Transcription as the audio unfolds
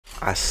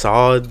I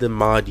saw the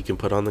mod you can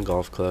put on the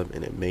golf club,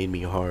 and it made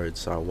me hard,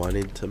 so I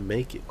wanted to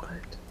make it.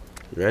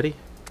 You ready?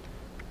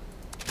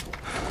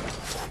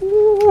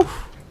 Woo.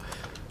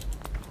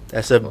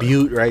 That's a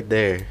B.E.T right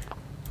there.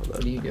 Hold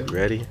up. You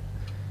ready?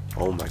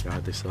 Oh my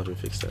god, they still haven't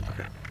fixed that.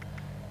 Okay.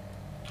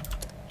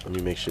 Let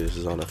me make sure this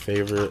is on a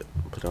favorite.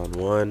 Put on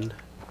 1.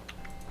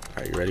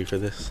 Alright, you ready for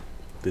this?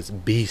 This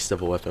beast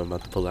of a weapon I'm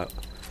about to pull out.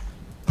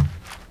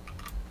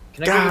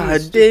 Can I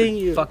God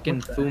dang!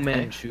 Fucking Fu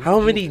Manchu. How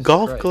many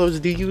golf clubs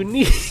do you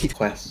need?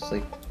 Quests,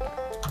 like.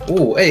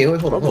 Oh, hey, wait,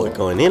 hold on. I'm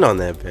going in on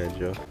that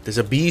banjo. There's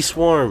a bee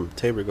swarm.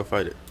 Tabor, go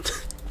fight it.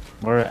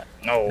 Where at?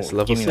 No, it's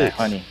level give me 6. that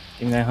honey.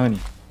 Give me that honey.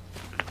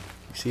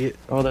 You see it?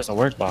 Oh, there's a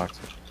workbox.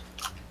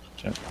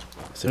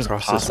 It's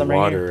across this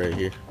water right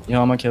here.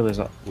 Yo, I'm gonna kill this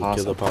possum. We'll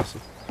kill the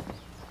possum.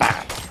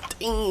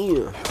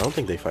 Damn! I don't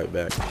think they fight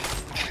back.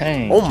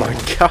 Dang. Oh my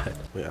god!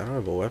 Wait, I don't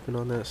have a weapon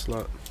on that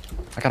slot.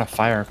 I got a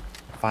fire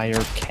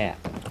cap.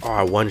 Oh,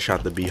 I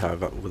one-shot the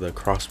beehive with a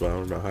crossbow. I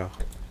don't know how.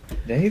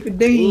 David,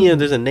 damn!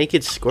 There's a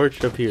naked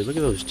scorched up here. Look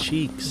at those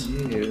cheeks.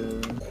 Yeah.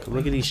 Come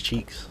look at these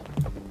cheeks.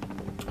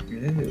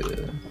 Yeah.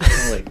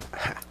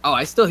 Oh,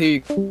 I still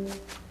hear you.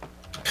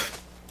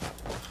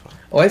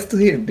 Oh, I still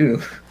hear him,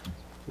 dude.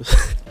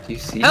 Do you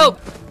see? Help!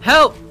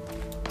 Help!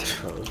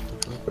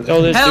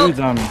 Oh, this Help! dude's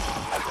on me.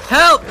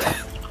 Help!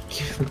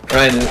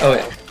 Ryan, oh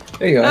wait.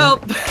 There you go.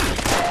 Help!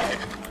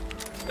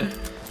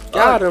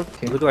 Got him.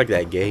 Okay. Look like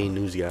that gay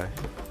news guy.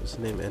 What's his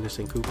name?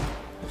 Anderson Cooper?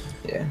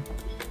 Yeah.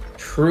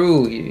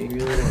 True. He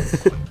really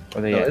was.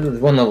 Where they at? It was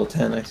 1 level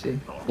 10, I see.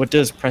 What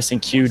does pressing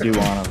Q do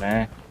on him,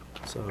 man?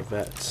 So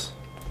vets.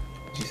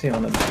 Did you say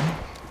on the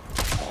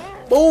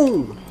back?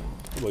 Boom!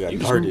 Oh my god,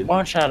 darted.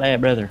 One shot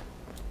that, brother.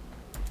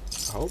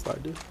 I hope I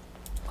do.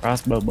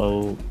 Crossbow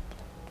bow.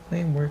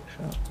 Flame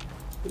workshop.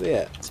 Where they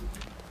at?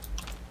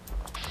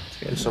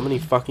 There's so many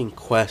fucking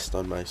quests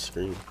on my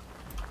screen.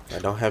 I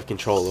don't have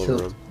control over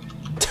them.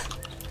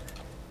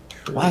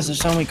 Why is there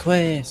so many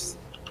quests?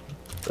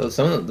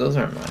 Some of those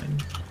aren't mine.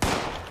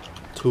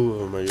 2 of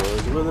them are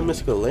yours. What are the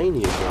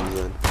miscellaneous ones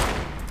then?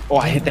 Oh,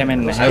 I hit them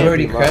in the head. I've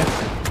already crashed.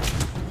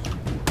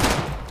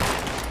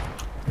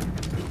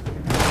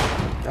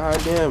 God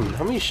damn,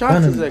 how many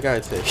shots does that guy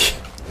take?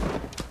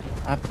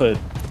 I put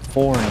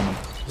 4 in him.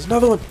 There's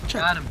another one.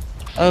 Got him.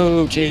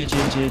 Oh, chill.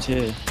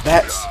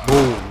 That's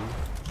boom.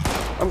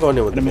 I'm going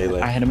in with the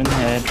melee. I hit him in the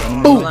head.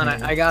 Hold on,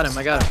 I got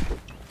him.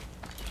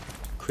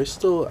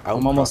 Crystal out.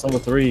 I'm almost level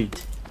 3.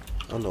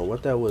 I don't know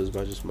what that was,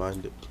 but I just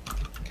mined it.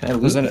 Can I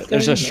loot this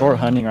There's guy? a short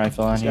hunting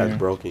rifle on This here. guy's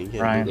broken. You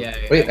can't Ryan. do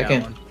that. Yeah, Wait, I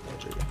can't. one.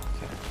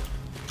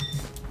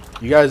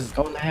 You guys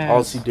Go in the house.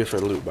 all see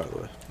different loot, by the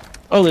way.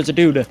 Oh, there's a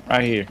dude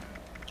right here.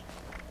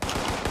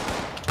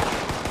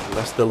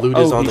 Unless the loot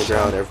is on the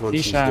ground, everyone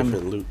sees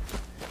different loot.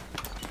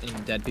 Any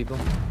dead people?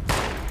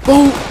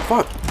 Boom!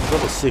 Fuck!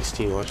 Level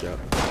 16, watch out.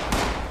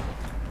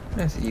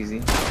 That's easy.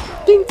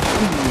 Dink!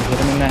 Hit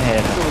him in the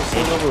head. He's on the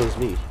same level as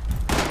me.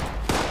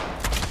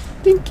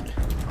 Dink!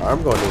 Alright,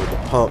 I'm going in with the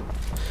pump.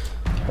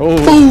 Oh.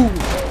 Boom!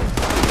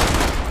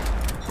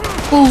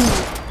 Boom!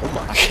 Oh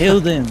my I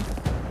killed him.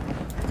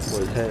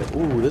 What head?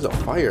 Ooh, there's a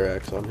fire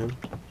axe on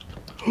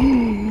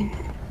him.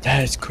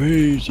 That's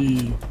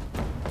crazy.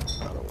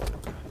 I don't want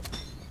it.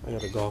 I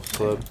got a golf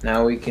club.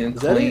 Now we can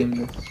claim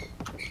this.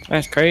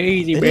 That's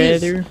crazy, It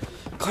brother.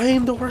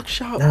 Claim the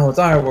workshop! No, it's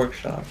our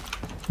workshop.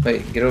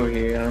 Wait, get over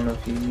here. I don't know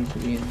if you need to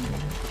be in there.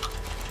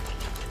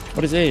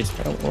 What is this?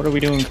 What are we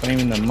doing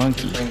claiming the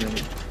monkey?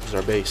 This is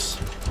our base.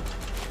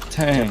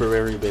 Dang.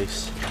 Temporary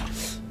base.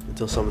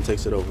 Until someone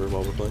takes it over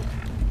while we're playing.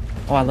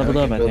 Oh, I leveled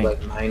Now we up, can I build, think.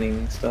 like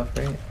mining stuff,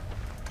 right?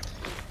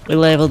 We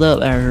leveled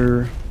up,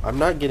 her. I'm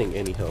not getting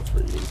any health for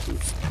eating food.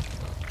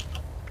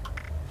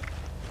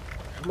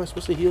 How am I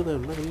supposed to heal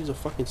them? I'm not gonna use a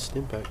fucking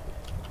stim pack.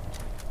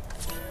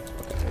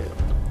 Okay,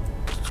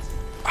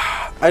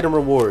 I am. Item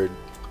reward.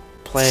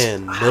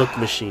 Plan. Milk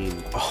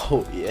machine.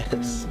 Oh,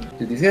 yes.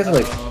 Dude, these guys are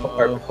like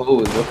are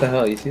posed. What the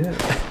hell? You see that?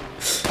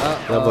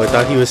 That boy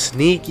thought he was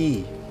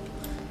sneaky.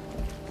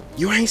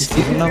 You ain't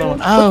sneaky. Another one.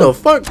 What Oh. the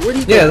fuck? Where'd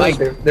he Yeah,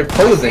 go? look, they're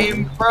posing.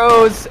 Game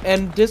froze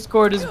and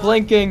Discord is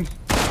blinking.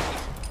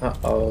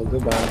 Uh-oh,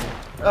 goodbye.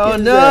 Oh Get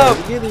his no!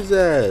 ass, Get his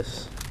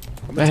ass.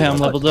 Hey, I'm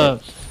leveled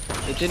up.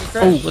 It didn't Oh,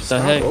 crash. what the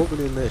Stop heck?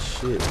 opening that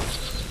shit.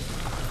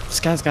 This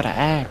guy's got an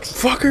axe.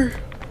 Fucker.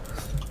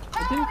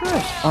 It didn't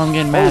crash. Oh, I'm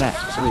getting mad at.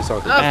 Somebody's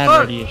talking. Mad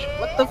fuck. radiation.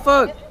 What the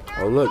fuck?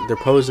 Oh, look. They're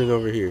posing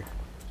over here.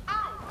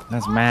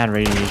 That's mad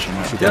radiation.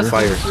 Right Shoot there. that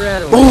fire. Just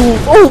ran away.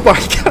 Oh, oh my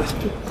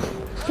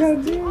god.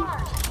 God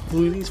damn.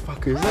 Blew these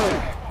fuckers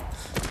up.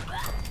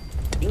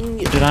 Dang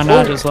it. Did I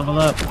not just level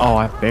up? Oh,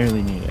 I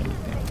barely need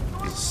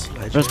anything.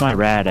 Sledge- Where's my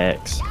rad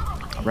X?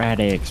 Rad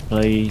X,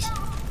 please.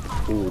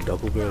 Ooh,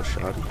 double barrel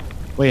shotty.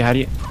 Wait, how do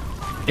you...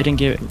 It didn't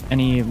give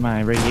any of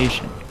my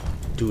radiation.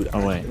 Dude,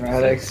 Oh, wait.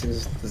 Radex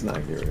does not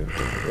get rid of it.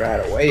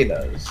 Radaway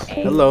does.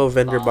 hello,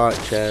 vendor bot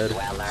Chad.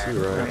 See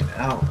you Right right.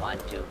 now.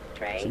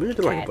 So we did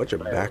like a bunch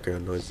of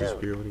background noises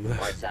here when you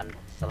left.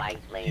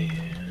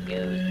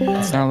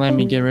 It's not letting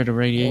me get rid of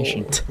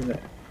radiation. Isn't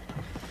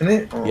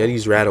it? Oh. Yeah,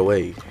 these rat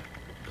away.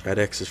 Rad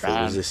X is for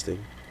Rad.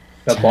 resisting.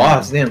 The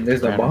boss, damn,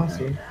 there's the boss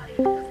here.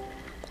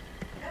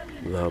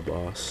 The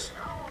boss.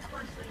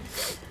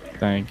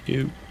 Thank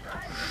you.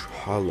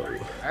 Hollow.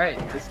 Alright,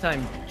 this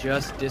time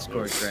just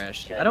Discord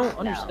crashed. I don't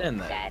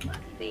understand that.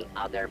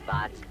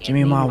 Give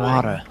me my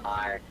water.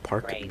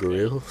 Park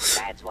grills.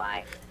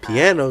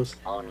 Pianos.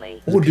 Oh,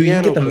 dude, you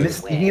piano get the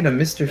player. you get a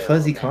Mr.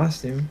 Fuzzy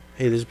costume.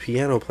 Hey, there's a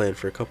piano playing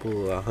for a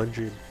couple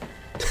hundred.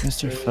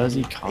 Mr.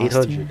 Fuzzy costume.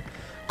 800.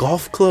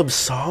 Golf club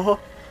saw?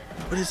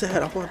 What is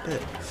that? I want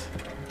that.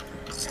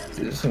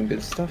 There's some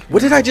good stuff.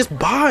 What did I just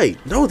buy?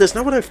 No, that's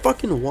not what I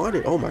fucking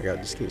wanted. Oh my god,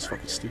 this game is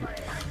fucking stupid.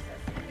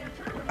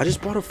 I just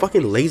bought a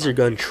fucking laser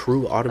gun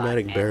true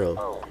automatic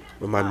barrel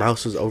when my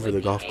mouse was over the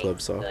golf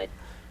club saw.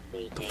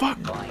 The fuck?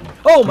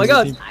 Oh my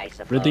god!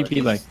 Really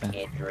be like that.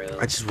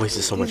 I just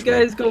wasted so much These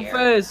guys money. go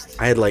fast!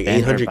 I had like And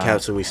 800 they're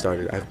caps when we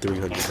started. I have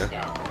 300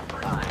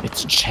 now.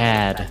 It's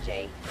Chad.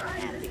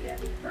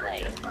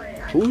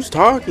 Who's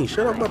talking?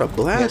 Shut up, I'm about to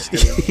blast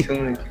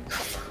you.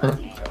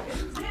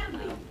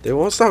 They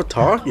won't stop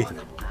talking.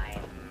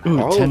 Ooh,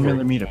 All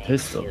 10mm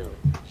pistol.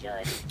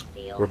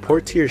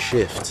 Report to your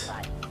shift.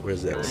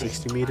 Where's that?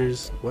 60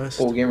 meters west?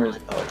 Full gamers.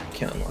 Oh,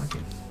 can't unlock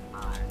it.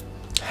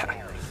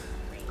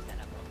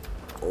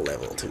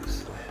 Level 2.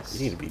 You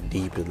need to be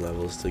deep in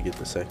levels to get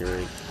the second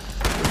rank.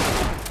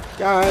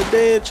 God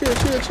damn, chill.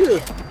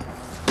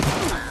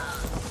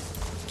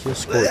 Kill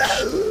Scorch.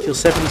 Kill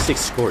 76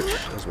 Scorch.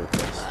 That's what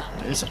it was.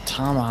 There's a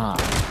tomahawk.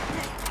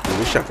 Dude,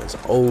 this shotgun's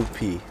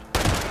OP.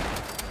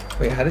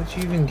 Wait, how did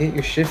you even get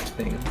your shift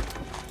thing?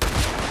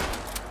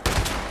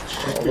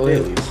 Check your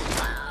dailies.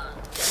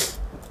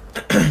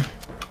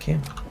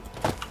 Can't.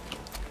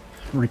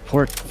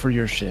 Report for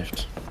your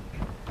shift.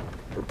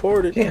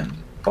 Report it.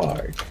 Damn.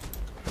 Hard.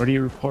 Where do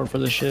you report for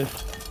the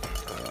shift?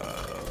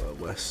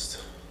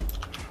 West.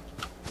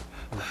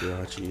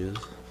 Where Hachi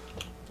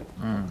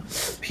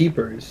is.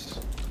 Peepers.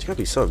 There's gotta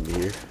be something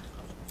here.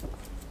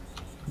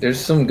 There's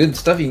some good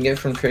stuff you can get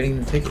from trading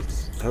the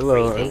tickets.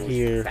 Hello, I'm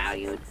here.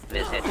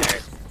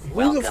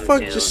 Who the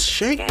fuck just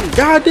shaking?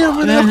 Goddamn,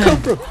 where did that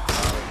come from?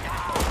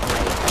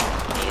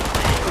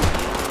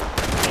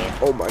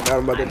 Oh my god,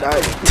 I'm about to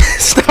die.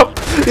 Stop!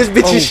 This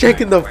bitch is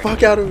shaking the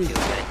fuck out of me.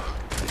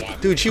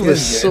 Dude, she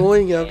was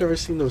swinging. I've never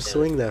seen them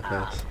swing that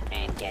fast.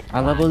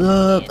 I leveled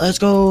up. Let's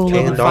go.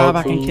 Canned Level 5, dog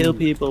I can food. kill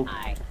people.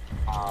 Hey,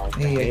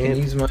 I can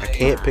use my. I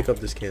can't pick up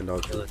this canned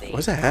dog food. Why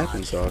does that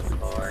happen so often?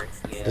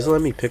 It doesn't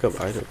let me pick up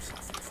items.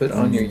 Put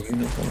on your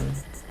uniform.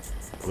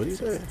 What do you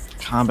say?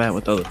 Combat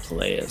with other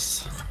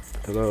players.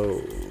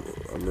 Hello,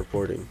 I'm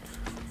reporting.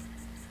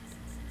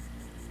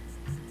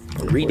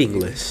 Reading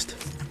list.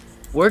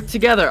 Work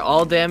together,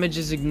 all damage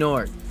is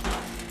ignored.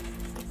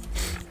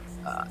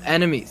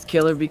 Enemies,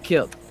 kill or be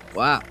killed.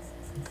 Wow.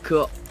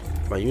 Cool.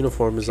 My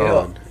uniform is Kill.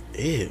 on.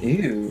 Ew.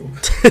 Ew.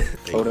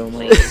 Photo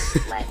mode.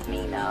 Let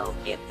me know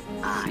if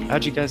I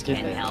How'd you guys get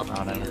can that? help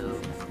Oh, no.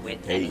 you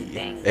with Hey.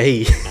 anything,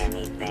 Hey.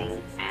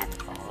 anything at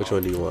all. Which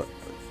one do you want?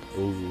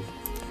 Ooh.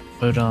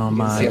 Put on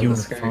my see on the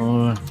screen.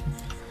 uniform.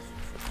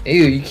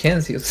 Ew, you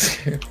can see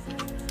what's there.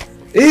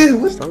 Ew,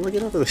 what? Stop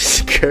looking over the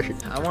skirt.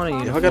 I want to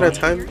use. Y'all got a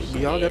time?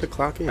 Y'all got to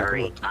clock in. Come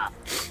Hurry on. up.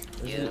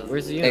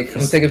 Where's the Hey, uniform?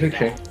 come take a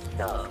picture.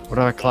 Where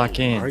do I clock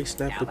I in? already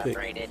snapped the pic.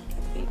 Look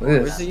at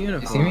Where's this. the You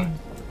uniform? see me?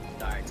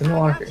 It's in the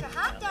locker.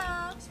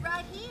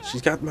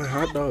 She's got my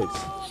hot dogs.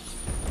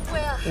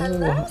 Well,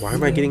 hello. Why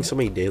am I getting so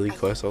many daily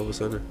quests all of a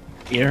sudden?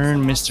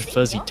 Earn Mr.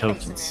 Fuzzy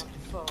tokens.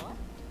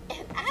 And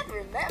I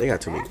remember They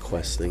got too many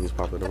quest things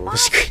popping up on the Bob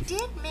screen.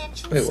 did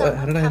mention Wait, what?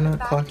 How did I something not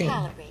about clock in?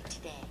 calorie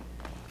today.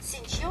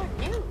 Since you're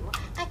new,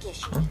 I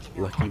guess you need to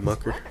know Lucky how this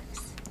mucker.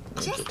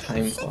 works. Just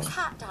time eat 6 clock.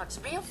 hot dogs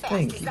real fast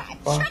Thank as you I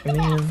for check them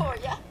clocking out in. for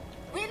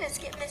you. Winners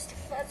get Mr.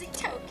 Fuzzy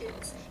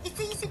tokens. It's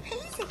easy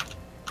peasy.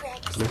 Grab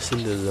your Listen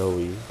to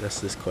Zoe. That's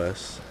this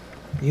quest.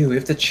 Ew, we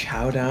have to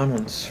chow down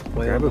on spoiled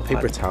Grab a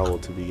paper hot- towel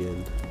to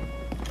begin.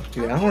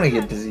 Dude, I don't want to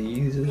get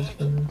diseases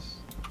from this.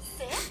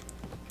 sit,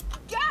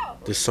 go.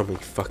 There's so many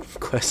fucking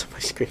quests on my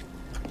screen.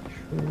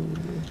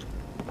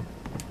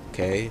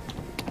 Okay.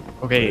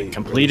 Okay, Wait,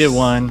 completed where's-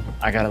 one.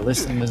 I gotta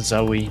listen to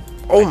Zoe.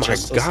 Oh I my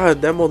just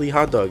god, that moldy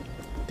hot dog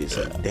did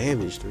some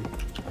damage to me.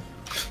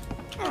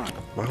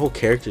 My whole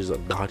character's a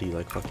body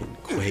like fucking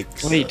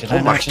quakes. Wait, did oh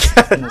I my not just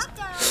god. listen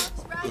to- Hot dogs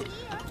right here.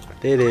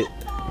 I did it.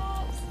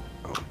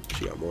 Oh,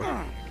 she got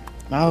more.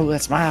 No,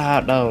 that's my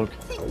hot dog.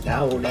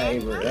 No,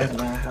 neighbor, that's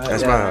my hot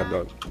That's dog. my hot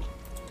dog.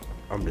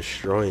 I'm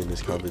destroying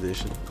this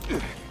competition.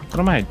 What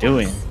am I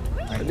doing?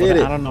 I did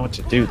I it. don't know what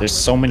to do. There's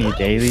so many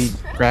daily.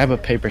 Grab a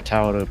paper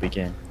towel to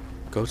begin.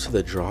 Go to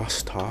the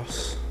Dross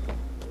Toss.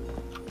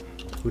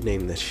 Who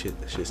named that shit?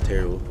 That shit's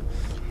terrible.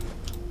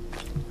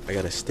 I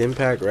got a stim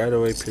pack, right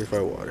away,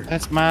 purified water.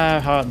 That's my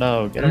hot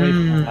dog. Get away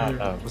from my hot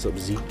dog. What's up,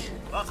 Zeke?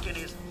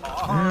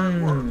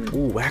 Mm.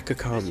 Ooh,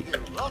 Wakakami.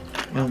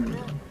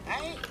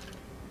 Hey,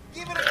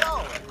 give it a go.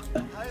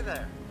 Hey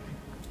there.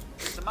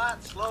 It's a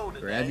mite slow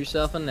today. Grab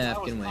yourself a I was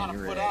napkin trying when to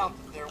you're put ready.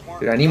 out that there weren't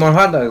Dude, I need more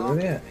hot dogs. Where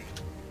they at?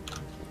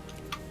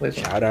 Wait,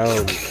 Chow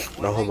down.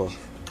 No homo.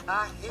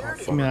 I hear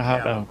Give me a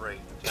hot dog.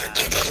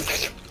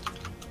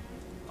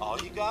 Oh, All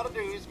you gotta do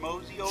is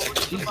mosey over to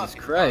the Jesus bucket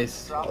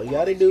Christ. truck and All you drop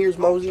gotta one do of is these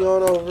mosey here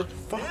on over. boxes.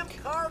 Fuck. Them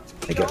carts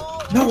I be got-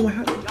 all No, over my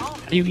hot- yonder.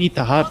 How do you eat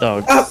the hot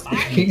dogs?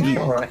 He's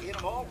alright. Get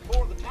 'em all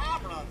before the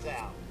time runs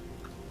out.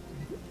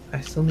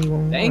 I still need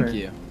one more. Thank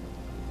you.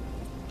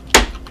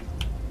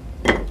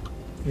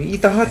 We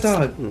eat the hot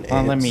dog.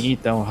 Oh, let me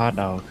eat the hot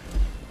dog.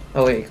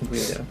 Oh wait,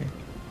 completed. Okay.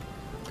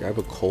 Grab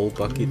a coal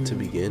bucket to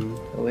begin.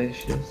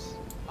 Delicious.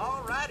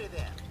 Alrighty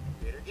then.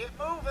 Better get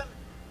moving.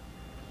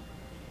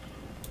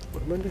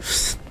 What am I doing?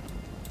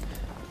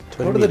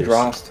 20 Go to the meters.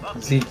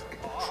 drost. Zeke.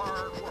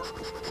 Hard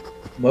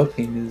work.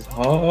 Mucking is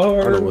I don't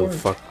know hard. what the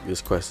fuck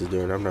this quest is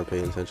doing. I'm not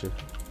paying attention.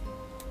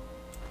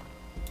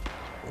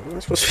 What am I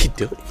supposed to be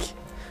doing?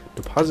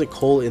 Deposit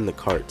coal in the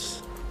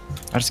carts.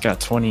 I just got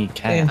 20 Damn.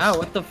 cats. Ow,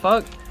 what the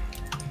fuck?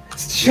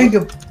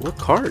 Jacob. What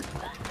cart?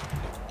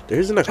 There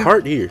isn't a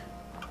cart here.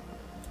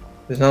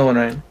 There's another one,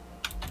 right?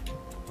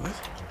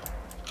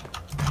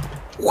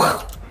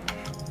 What?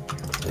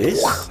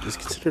 This is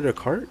considered a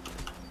cart?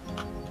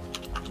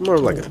 It's more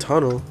like a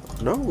tunnel.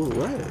 No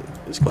way.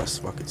 This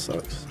quest fucking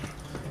sucks.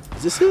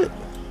 Is this it?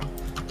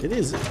 It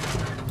is it.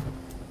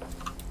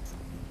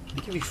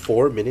 It give you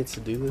 4 minutes to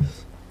do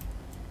this?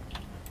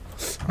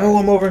 No,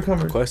 I'm over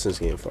encumbered. Quest in this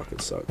game fucking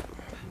suck.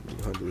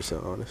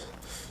 100% honest.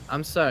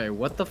 I'm sorry,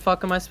 what the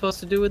fuck am I supposed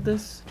to do with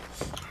this?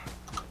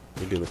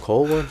 You doing the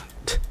coal one?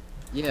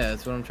 Yeah,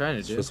 that's what I'm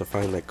trying to You're do. supposed to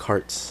find like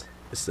carts.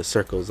 It's the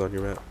circles on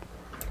your map.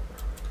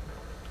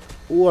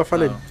 Ooh, I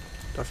found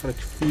a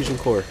fusion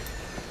core.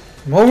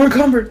 I'm over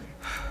encumbered.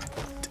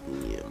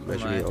 Yeah,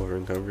 imagine being over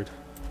encumbered.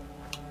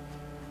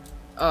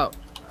 Oh,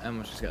 I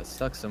almost just got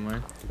stuck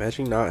somewhere.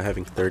 Imagine not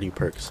having 30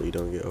 perks so you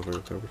don't get over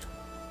encumbered.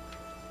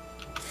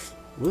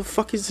 Where the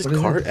fuck is this What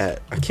is cart this?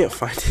 at? I can't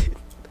find it.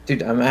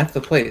 Dude, I'm at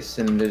the place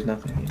and there's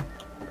nothing here.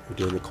 You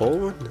doing the coal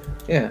one?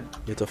 Yeah.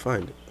 You have to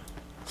find it.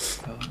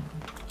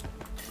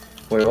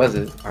 Where was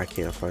it? I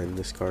can't find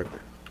this cart.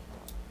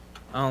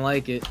 I don't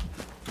like it.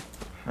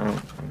 I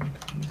don't.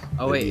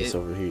 Oh Maybe wait, it's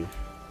over here.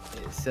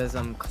 it says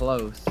I'm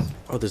close.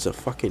 Oh, there's a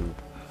fucking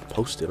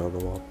post-it on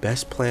the wall.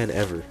 Best plan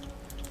ever.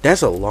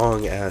 That's a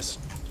long ass.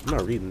 I'm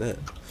not reading that.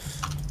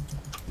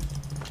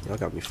 Y'all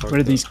got me fucked What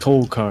are up. these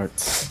coal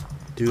carts?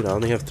 Dude, I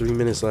only have 3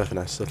 minutes left and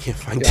I still can't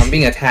find Dude, it. I'm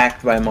being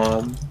attacked by a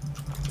mob.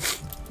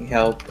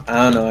 Help.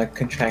 I don't know, I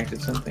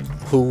contracted something.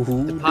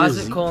 Who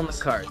Deposit is coal in the he?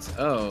 carts.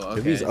 Oh, okay.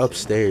 Maybe he's I see.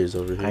 upstairs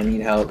over here. I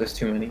need help, there's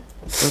too many.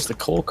 Where's the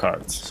coal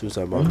carts?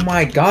 Suicide Oh bomb.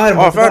 my god, I'm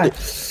Oh, I about to found die. it.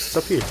 It's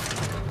up here.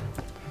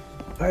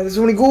 Alright, there's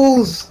so many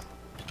ghouls.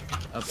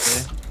 Up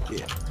there.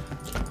 Yeah.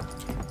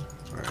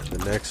 Alright,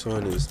 the next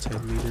one is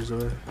 10 meters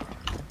away.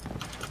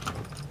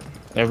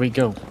 There we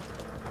go.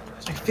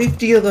 There's like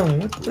 50 of them.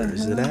 What the Where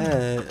is hell? it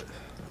at?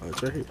 Oh,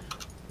 it's right here.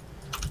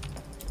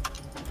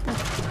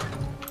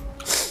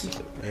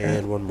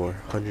 And one more,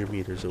 100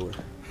 meters away.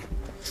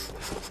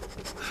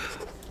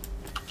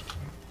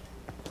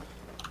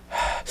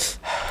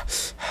 It's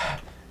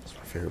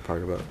my favorite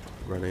part about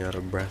running out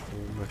of breath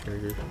with my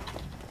character.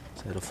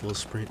 It's at a full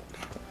sprint.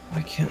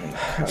 Why can't I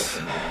crowd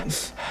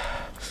this?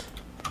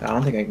 I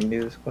don't think I can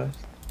do this quest.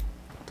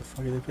 What the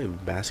fuck are they playing?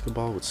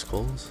 Basketball with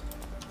skulls?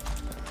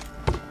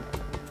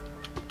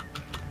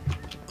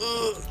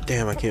 Ugh,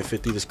 damn, I can't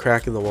fit through this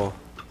crack in the wall.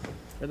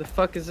 Where the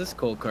fuck is this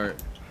coal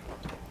cart?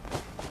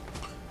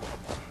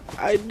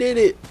 I did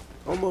it!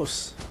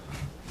 Almost.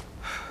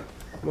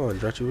 Come on,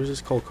 Drachi, where's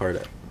this coal cart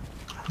at?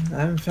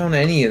 I haven't found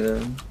any of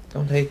them.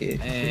 Don't take it.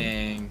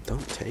 Dang.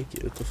 Don't take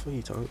it. What the fuck are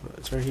you talking about?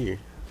 It's right here.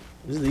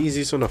 This is the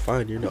easiest one to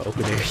find. You're in the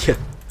open area.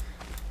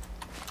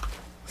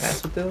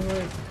 That's what they look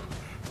like.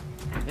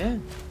 Yeah.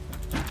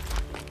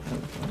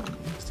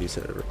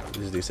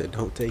 This dude said,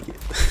 don't take it.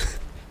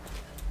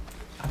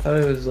 I thought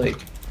it was like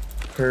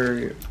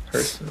per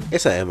person.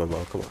 It's an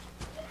MMO. Come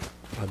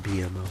on. A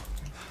BMO.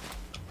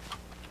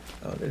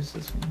 Oh, there's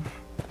this one.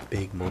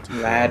 Big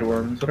multiplayer.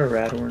 Radworms. What are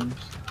radworms?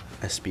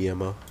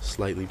 SBMO.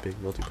 Slightly big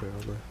multiplayer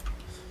online.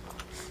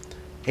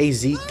 Hey,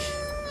 Zeke.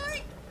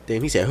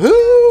 Damn, he said,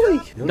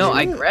 hoo! No,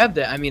 I grabbed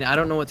it. I mean, I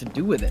don't know what to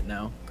do with it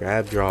now.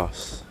 Grab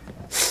dross.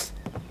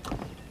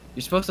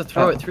 You're supposed to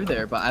throw it through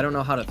there, but I don't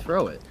know how to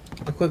throw it.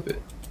 Equip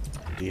it.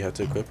 Do you have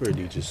to equip it or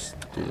do you just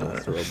do the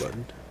throw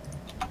button?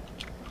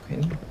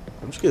 Okay.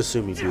 I'm just gonna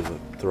assume you do the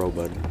throw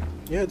button.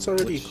 Yeah, it's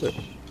already equipped.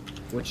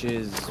 Which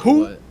is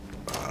Who? what?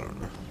 I don't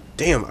know.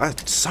 Damn, I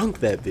sunk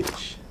that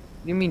bitch.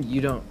 You mean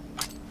you don't?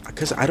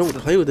 Because I don't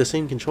play with the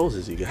same controls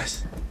as you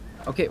guys.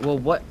 Okay, well,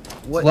 what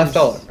Left is-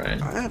 alt,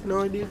 right? I have no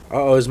idea.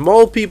 Uh oh, it's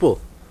mole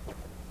people.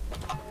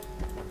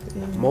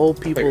 Mole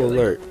people Clearly.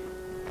 alert.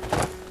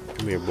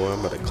 Come here, boy. I'm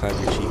about to clap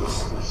your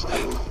cheeks.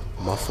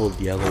 Muffled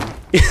yelling.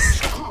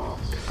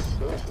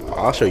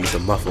 I'll show you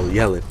some muffled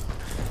yelling.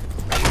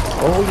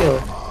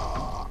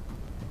 Oh,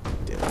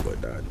 Damn, boy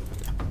died.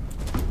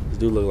 This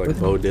dude look like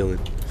Bo Dylan.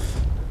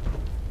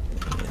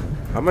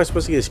 How am I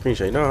supposed to get a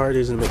screenshot? You know how hard it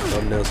is to make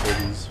thumbnails for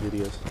these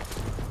videos?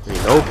 I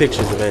mean, no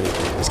pictures of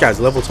anything. This guy's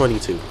level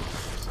 22.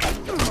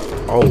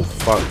 Oh,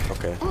 fuck.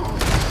 Okay.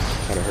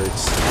 Kinda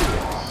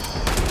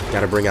hurts.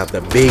 Gotta bring out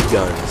the big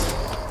guns.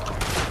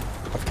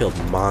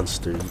 killed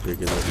monsters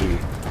bigger than you.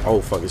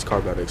 Oh fuck, his car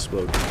about to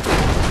explode.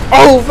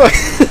 Oh fuck!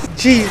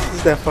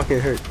 Jesus, that fucking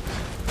hurt.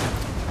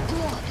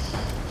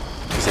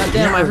 God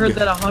damn, I heard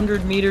that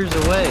 100 meters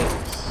away.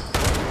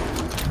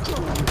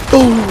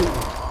 Boom!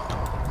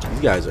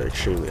 These guys are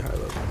extremely high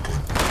level.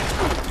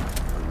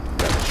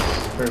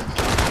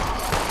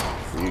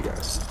 For you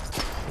guys.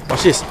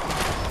 Watch this.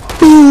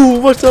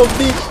 Boom! What's up,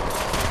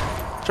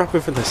 bitch? Drop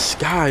it from the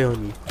sky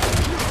on you.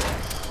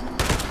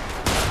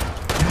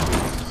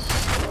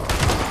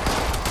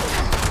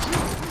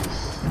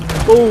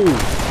 Boom!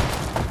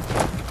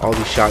 All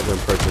these shotgun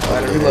perks are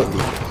fucking handy.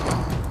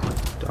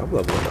 Dude, I'm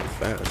leveling up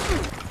fast.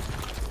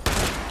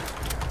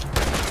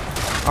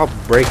 I'll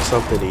break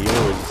something of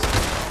yours.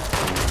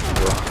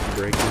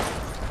 Break it.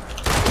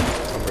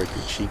 I'll break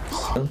your cheeks.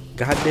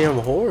 Goddamn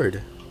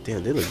horde.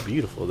 Damn, they look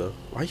beautiful though.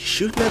 Why are you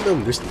shooting at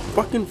them? There's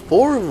fucking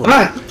 4 of them.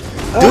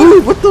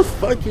 Dude, what the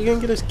fuck? You're gonna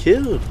get us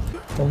killed.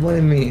 Don't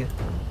blame me.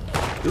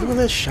 You're the one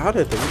that shot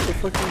at them. What the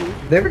fuck are you?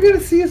 They were gonna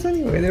see us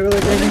anyway. They were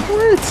like,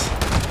 What?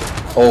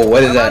 oh,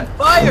 what is that?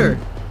 Fire!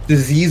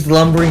 Diseased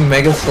lumbering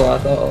mega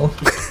sloth. Oh.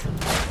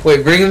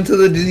 Wait, bring him to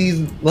the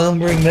diseased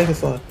lumbering mega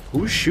sloth.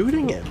 Who's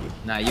shooting at me?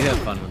 Nah, you have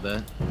fun with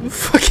that. Who the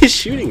fuck is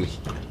shooting me?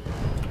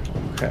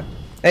 Okay.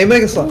 Hey,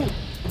 mega sloth.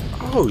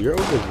 Oh, you're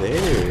over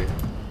there.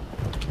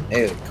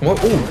 Hey, come on.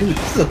 Oh, dude,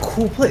 this is a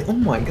cool place. Oh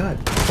my god.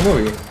 Come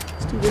over here.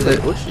 This dude in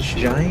the bush is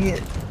shooting.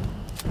 Giant.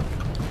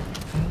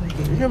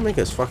 You're gonna make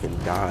us fucking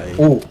die.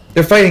 Oh,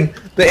 they're fighting.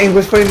 The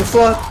angler's fighting the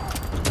sloth.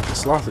 The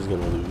sloth is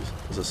gonna lose.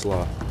 It's a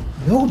sloth.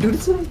 No, dude,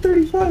 it's level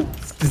 35.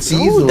 It's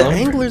diseased No, the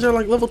lumbering. anglers are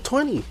like level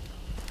 20.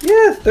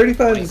 Yeah,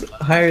 35 is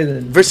higher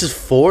than. Versus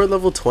 4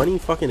 level 20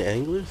 fucking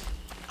anglers?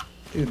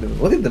 Dude,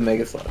 look at the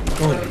mega sloth. He's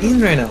going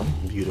in right now.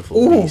 Beautiful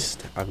Ooh.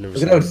 beast. I've never Look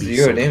seen at how a beast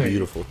zero so damage.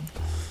 beautiful.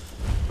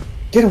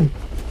 Get him.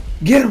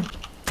 Get him.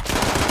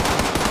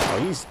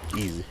 Oh, he's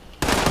easy.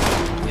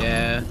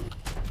 Yeah.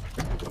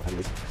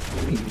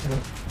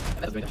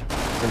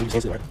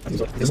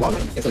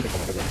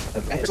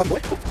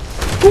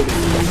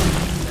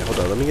 Hold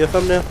on, let me get a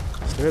thumbnail.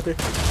 Stay right there.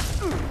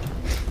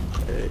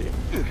 Hey.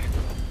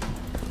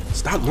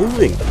 Stop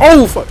moving!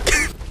 Oh fuck!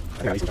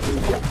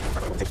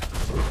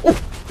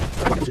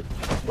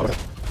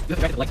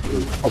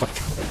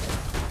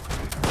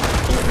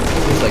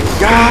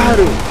 Got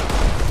him!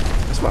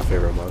 That's my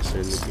favorite monster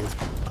in this game.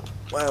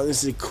 Wow,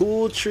 this is a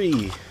cool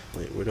tree.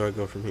 Wait, where do I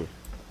go from here?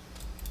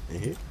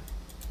 In here?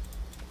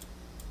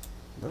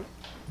 No?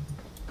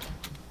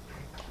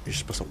 You're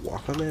supposed to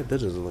walk on that?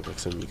 That doesn't look like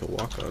something you can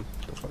walk on.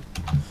 The fuck?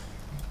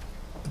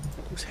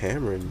 Who's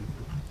hammering?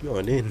 You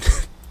going in?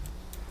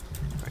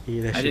 I can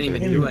hear that I shit didn't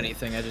even right do here.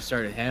 anything, I just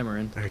started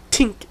hammering. Alright,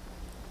 tink!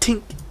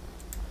 Tink!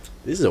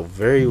 This is a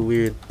very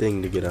weird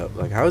thing to get up.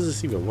 Like, how does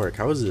this even work?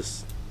 How is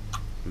this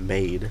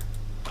made?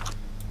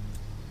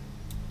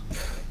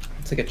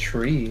 It's like a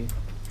tree.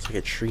 It's like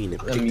a tree and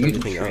it A picked mutant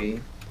everything tree.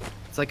 up.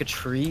 It's like a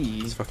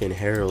tree. It's fucking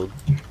Harold.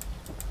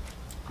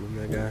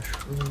 Remember that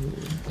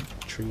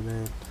guy? Tree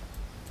man.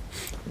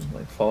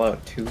 Like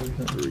Fallout 2 or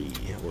something. 3.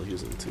 Well, he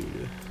was in 2.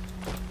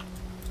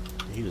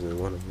 He was in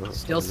 1 of them.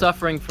 Still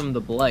suffering from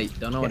the blight.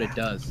 Don't know what it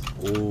does.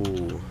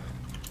 Ooh.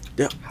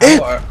 Yeah.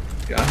 How are...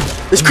 God.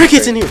 There's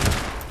crickets in here!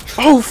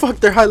 Oh fuck,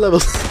 they're high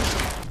levels.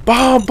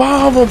 Bomb,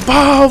 bomb them,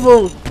 bomb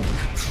them!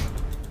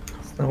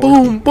 It's not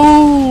Boom,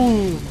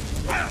 boom!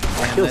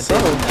 Damn, Kill that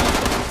some.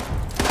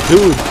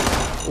 Dude!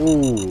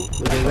 Ooh,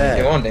 look at that.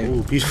 Come on, David.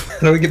 Ooh, beautiful.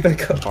 How do we get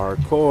back up?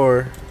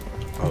 Parkour.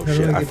 Oh How do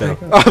shit, I I get fell.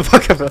 back up? Oh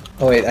fuck, I fell.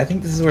 Oh wait, I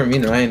think this is where me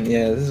and Ryan.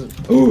 Yeah, this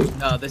is. Ooh.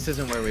 No, this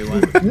isn't where we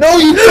went. No,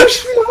 you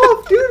pushed me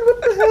off, dude.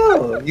 What the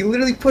hell? You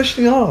literally pushed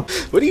me off.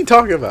 What are you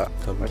talking about?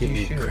 Come Why'd get you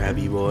me, shoot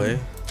crabby him? boy.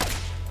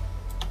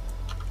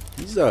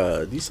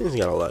 These things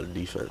got a lot of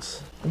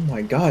defense. Oh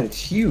my god, it's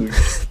huge.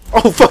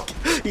 Oh fuck,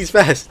 he's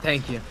fast.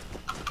 Thank you.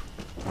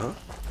 Huh?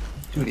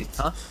 Dude, it's.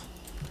 Huh?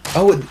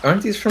 Oh,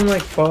 aren't these from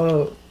like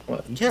Fallout?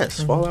 What?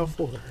 Yes, Fallout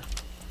 4.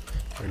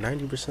 Or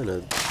 90%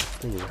 of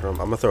things are from.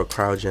 I'm gonna throw a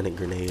cryogenic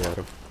grenade at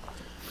him.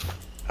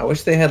 I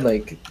wish they had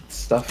like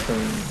stuff from.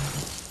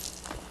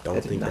 Don't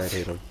That did think that nothing.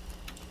 hit him.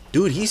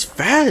 Dude, he's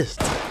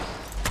fast.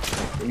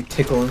 You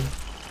tickle him.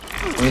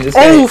 I mean, this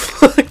Oh guy,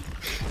 fuck.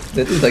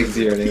 this is like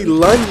 0 He damage.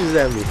 lunges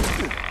at me.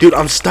 Dude,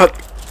 I'm stuck.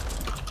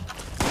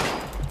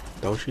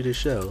 Don't shoot his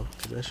shell.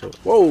 'Cause that shell.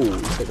 Whoa,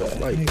 it's like a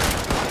flight.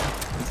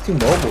 It's too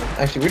mobile.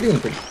 Actually, we're doing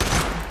pretty.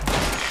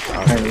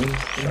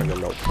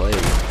 Shotgun don't play.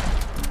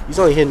 He's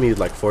only hitting me with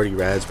like 40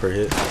 rads per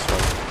hit. That's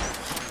fine.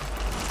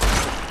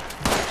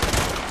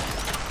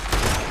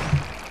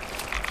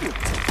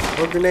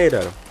 Throw a grenade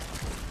at him.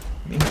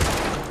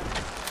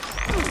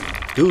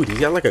 Dude, he's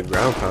got like a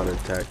ground pound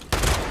attack.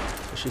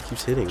 That shit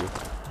keeps hitting me.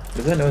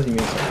 Does that know he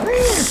means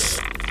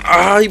something?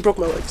 Ah, he broke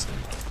my legs.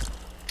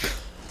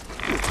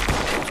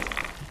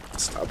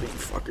 Stop it, you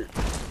fucker.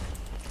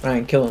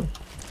 Ryan, kill him.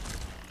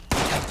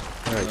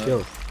 Alright, kill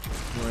him.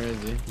 Where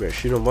is he? You better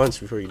shoot him once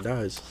before he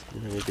dies.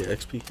 You're not gonna get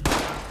XP.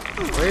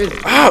 Where is he?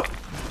 Ah!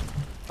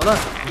 Hold on,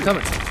 I'm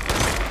coming.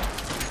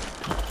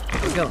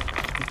 Let's go.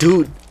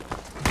 Dude,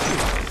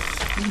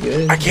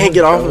 Good. I can't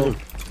get off of him.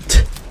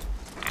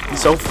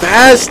 so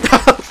fast.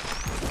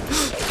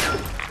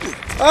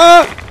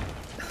 Ah!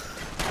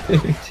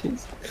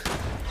 Jeez.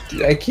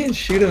 Dude, I can't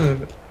shoot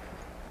him.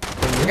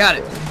 I got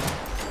it.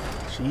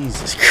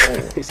 Jesus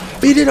Christ.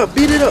 Beat it up,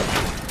 beat it up.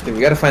 Dude,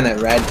 we gotta find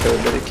that rad toad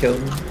that it killed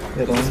him.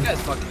 This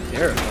guy's fucking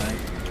terrifying.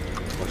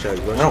 Watch out,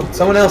 you No,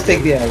 someone else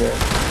take the aggro.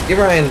 Give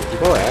Ryan. You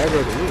go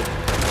aggro to me.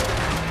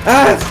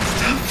 Ah!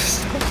 Stop.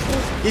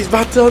 He's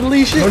about to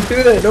unleash it. Don't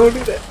do that, don't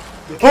do that.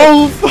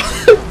 Oh,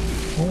 fuck.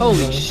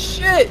 Holy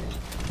shit!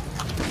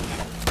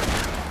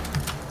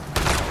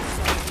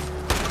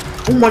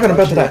 Oh my god, I'm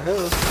about to die.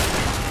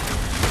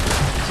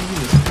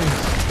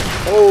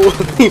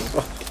 Holy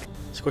fuck.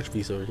 Scorch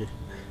beast over here.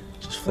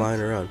 Just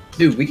flying around.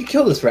 Dude, we could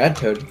kill this rad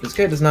toad. This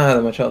guy does not have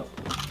that much health.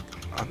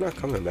 I'm not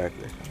coming back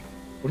there.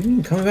 What do you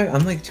mean coming back?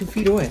 I'm like 2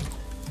 feet away.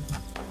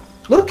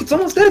 Look, it's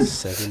almost dead.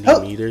 70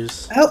 Help.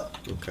 meters. Help!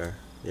 Okay.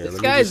 Yeah, This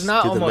let me guy's just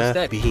not do the almost math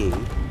dead. being.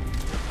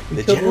 We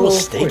The killed General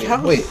little warrior.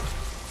 Steakhouse? Wait.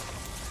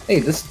 Hey,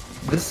 this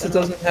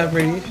doesn't have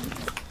radiation.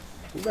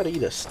 You about to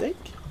eat a steak?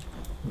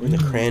 We're in the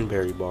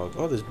cranberry bog.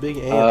 Oh, there's big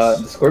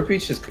ants. The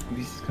scorpion is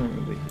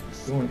coming. We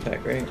want to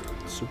attack, right?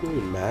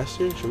 Superman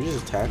Master? Should we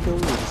just attack him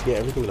and just get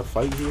everything in a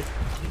fight here?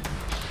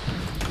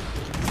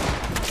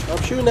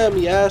 Stop shooting at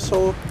me,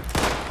 asshole.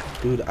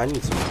 Dude, I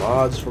need some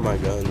mods for my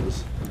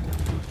guns.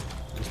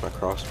 Where's my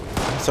crossbow?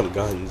 I need some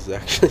guns,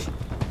 actually.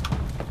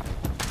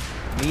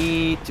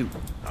 Me too.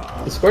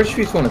 The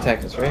scorpion won't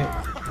attack us, right?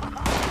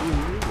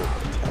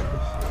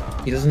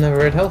 He doesn't have a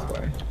red health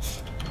bar.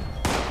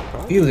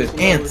 Ew, there's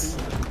ants.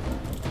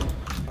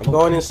 I'm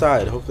going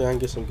inside. Hopefully I can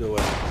get some good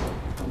weapons.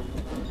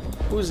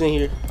 Who's in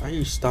here? I hear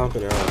you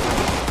stomping around.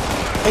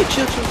 Hey,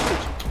 chill. Oh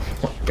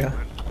my god.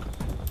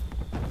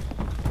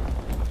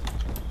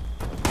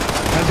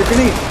 How's your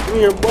grenade? Come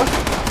here, boy.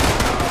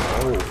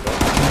 Oh, fuck.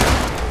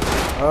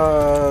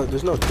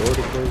 There's no door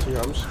to close here.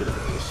 I'm just gonna go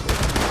this way.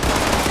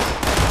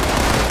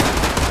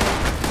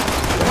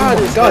 Oh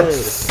my god.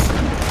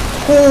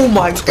 Oh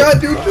my god,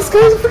 dude, this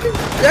guy's a freaking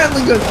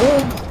Gatling gun. Oh,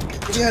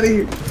 get me out of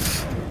here.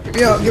 Get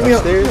me out, get me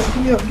out. Get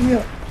me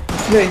out.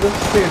 Yeah, he's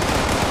upstairs.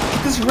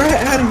 Get this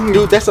rat out of here.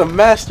 Dude, that's a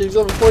master. He's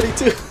over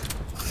 42.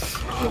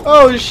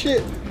 Oh,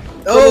 shit.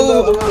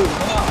 Oh,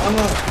 I'm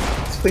out.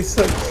 This place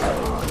sucks.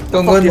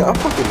 Don't go in there. I'm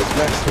fucking this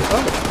master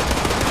up.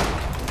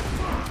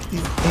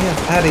 These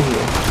ants out of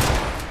here.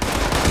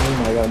 Oh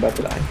my god, I'm about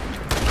to die.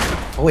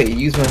 Oh wait, you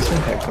used my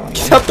syntax on me.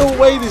 Get out the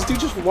way. This dude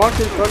just walked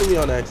in front of me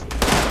on accident.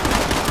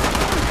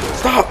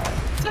 Stop.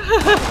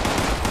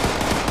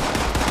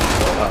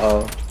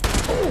 Uh-oh.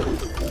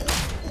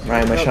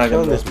 Ryan, my I'm shotgun.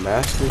 killing this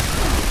master.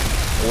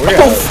 Where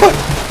Oh, fuck.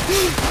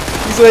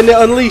 He's letting it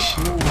unleash.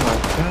 Oh my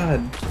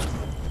god.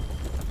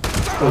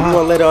 Oh, you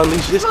won't let it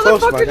unleash this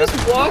close, my Motherfucker guy.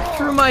 just walked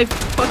through my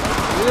fucking...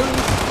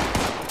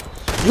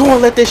 Really? You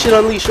won't let that shit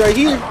unleash right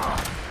here.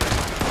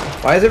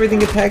 Why is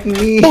everything attacking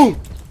me? Boom.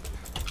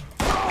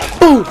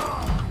 Boom.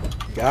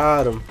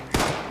 Got him.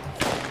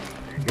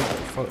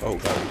 Oh,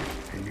 got him.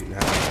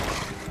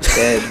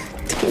 Dead.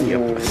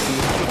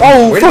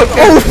 Oh, Where fuck.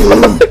 Oh,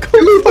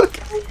 fuck.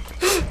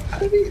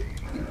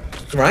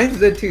 Ryan's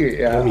dead too.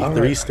 Yeah. I need alright.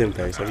 3 stim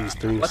packs. I've used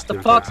 3 What stim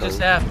the fuck packs. just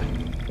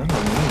happened? Oh,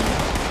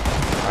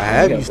 I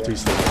have used 3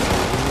 stim packs.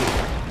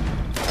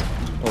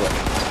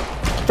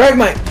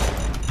 Fragmite!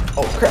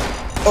 Oh crap.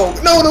 Oh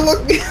no, don't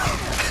look me.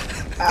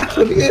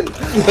 Let me in.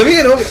 Let me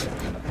in.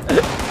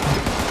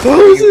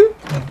 Close it.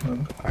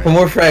 For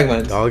more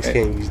fragments. Dogs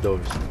Okay. can't use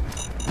doors.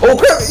 Oh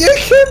crap! Yeah, you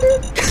can,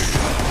 dude.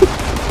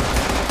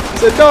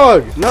 It's a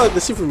dog. No, the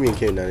Superman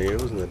came down here.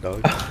 It wasn't a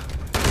dog.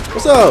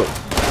 What's up?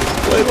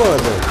 What you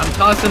want then? I'm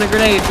tossing a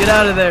grenade. Get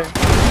out of there.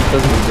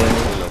 Doesn't do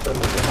damage.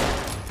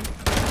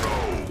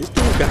 This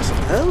dude got some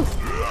health.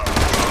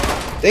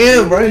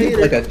 Damn, bro, you did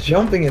like a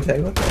jumping attack.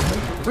 What the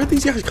heck? Where are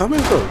these guys coming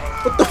from?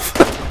 What the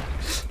fuck?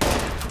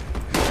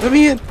 Let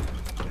me in.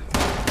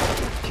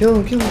 Kill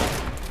him, kill him.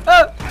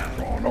 Ah!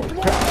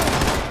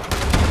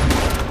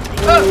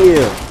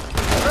 Yeah.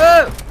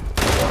 Ah!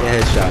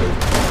 Get headshotted.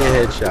 Get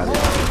headshotted.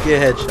 Get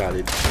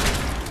headshotted.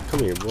 Come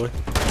here, boy.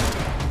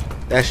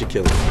 That should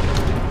kill him.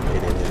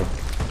 Hit him.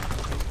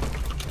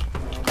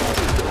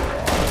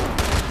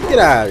 Get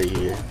out of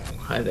here.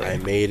 Hi there. I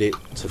made it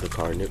to the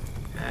carnip.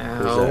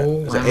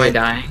 Ow, Is why that am I it?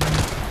 dying?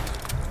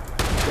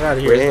 Get out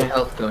of here, Where's my Ant.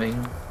 health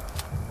going?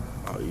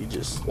 Oh, you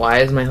just... Why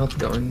is my health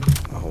going?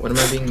 Oh, What am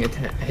I being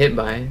hit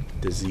by?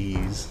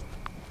 disease.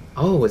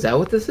 Oh, is that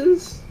what this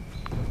is?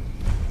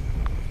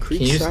 Creek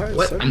Can you just, size,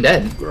 what? son? I'm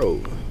dead.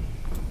 Grove.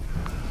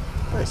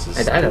 Nice.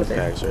 I died out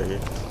there. Packs right here.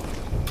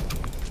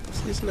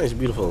 See, it's a nice,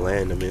 beautiful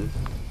land I'm in.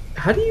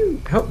 How do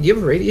you you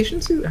have a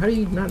radiation suit? How do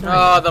you not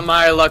die? Oh, the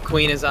Meyer Luck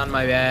Queen is on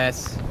my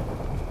ass.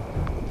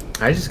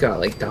 I just got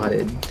like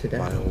dotted to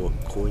death. Bio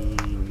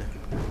Queen.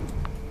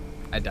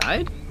 I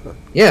died?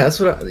 Yeah, that's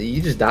what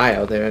you just die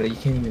out there. You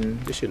can't even.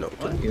 This shit no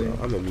What? bro.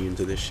 I'm immune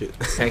to this shit.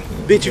 attack me.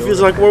 Bitch, it feels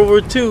like World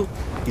War II.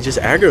 He just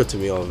aggroed to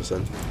me all of a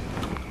sudden.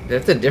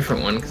 That's a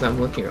different one because I'm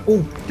looking.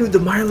 Oh, dude, the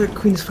Meyer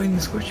Queen is fighting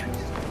the Scorch Beast.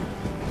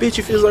 Bitch,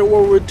 it feels like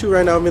World War II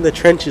right now. I'm in the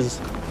trenches.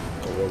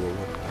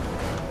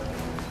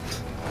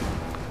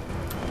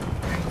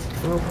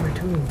 World War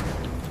II.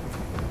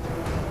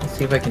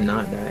 see if I can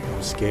not die.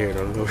 I'm scared. I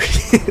don't know where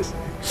he is.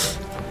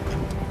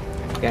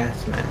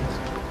 Gas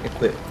mask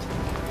equipped.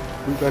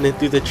 We're running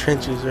through the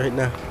trenches right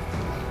now.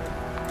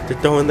 They're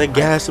throwing the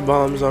gas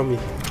bombs on me.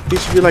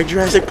 This should be like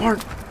Jurassic Park.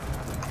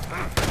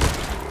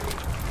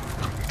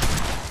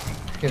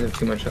 You guys have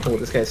too much. Oh,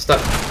 this guy's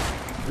stuck.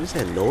 What is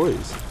that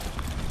noise?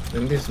 I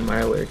think there's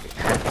Meyer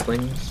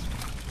hatchlings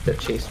that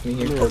chased me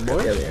here. Come here,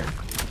 boy. Yeah, they are.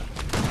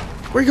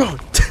 Where you going?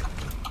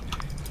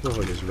 No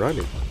one is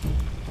running.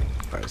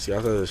 Alright, see, I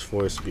thought this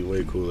forest would be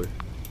way cooler.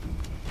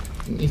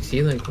 You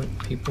see, like, what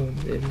people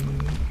did?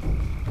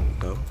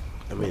 No?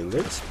 I mean, it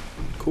looks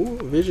cool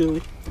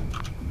visually.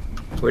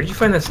 Where did you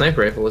find that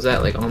sniper rifle? Was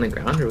that, like, on the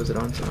ground or was it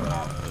on someone?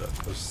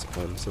 It was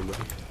on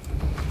somebody.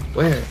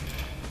 Where?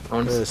 I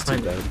want to That's too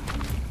find bad. it.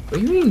 What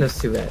do you mean that's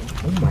too bad?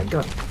 Oh my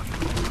god.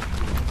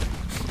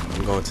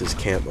 I'm going to this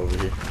camp over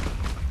here.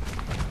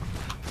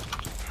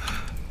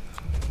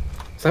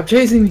 Stop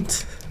chasing me!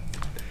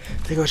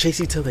 They're gonna chase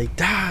you till they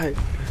die.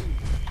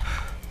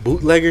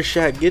 Bootlegger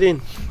shack, get in.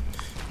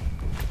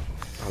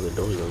 Oh, the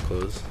door's gonna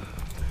close.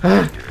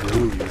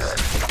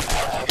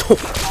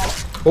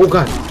 Oh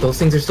god, those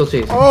things are still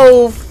chasing.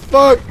 Oh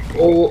fuck!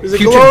 Oh, is it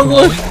future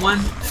glowing one?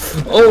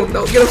 Oh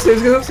no, get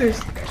upstairs, get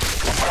upstairs.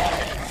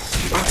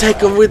 I'll take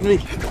them with me.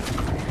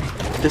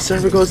 The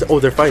server goes. Oh,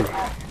 they're fighting.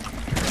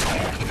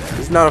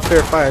 It's not a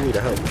fair fight. I need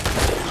a help.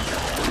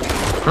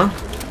 Huh?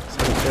 It's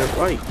not a fair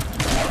fight.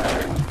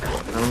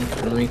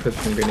 Let me put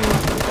some grenades.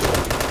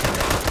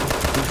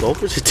 These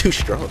loafers are too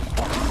strong.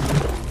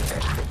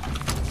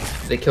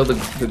 They killed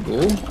the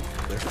ghoul?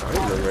 They're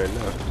fighting them right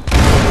now.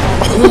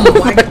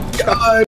 Oh my god!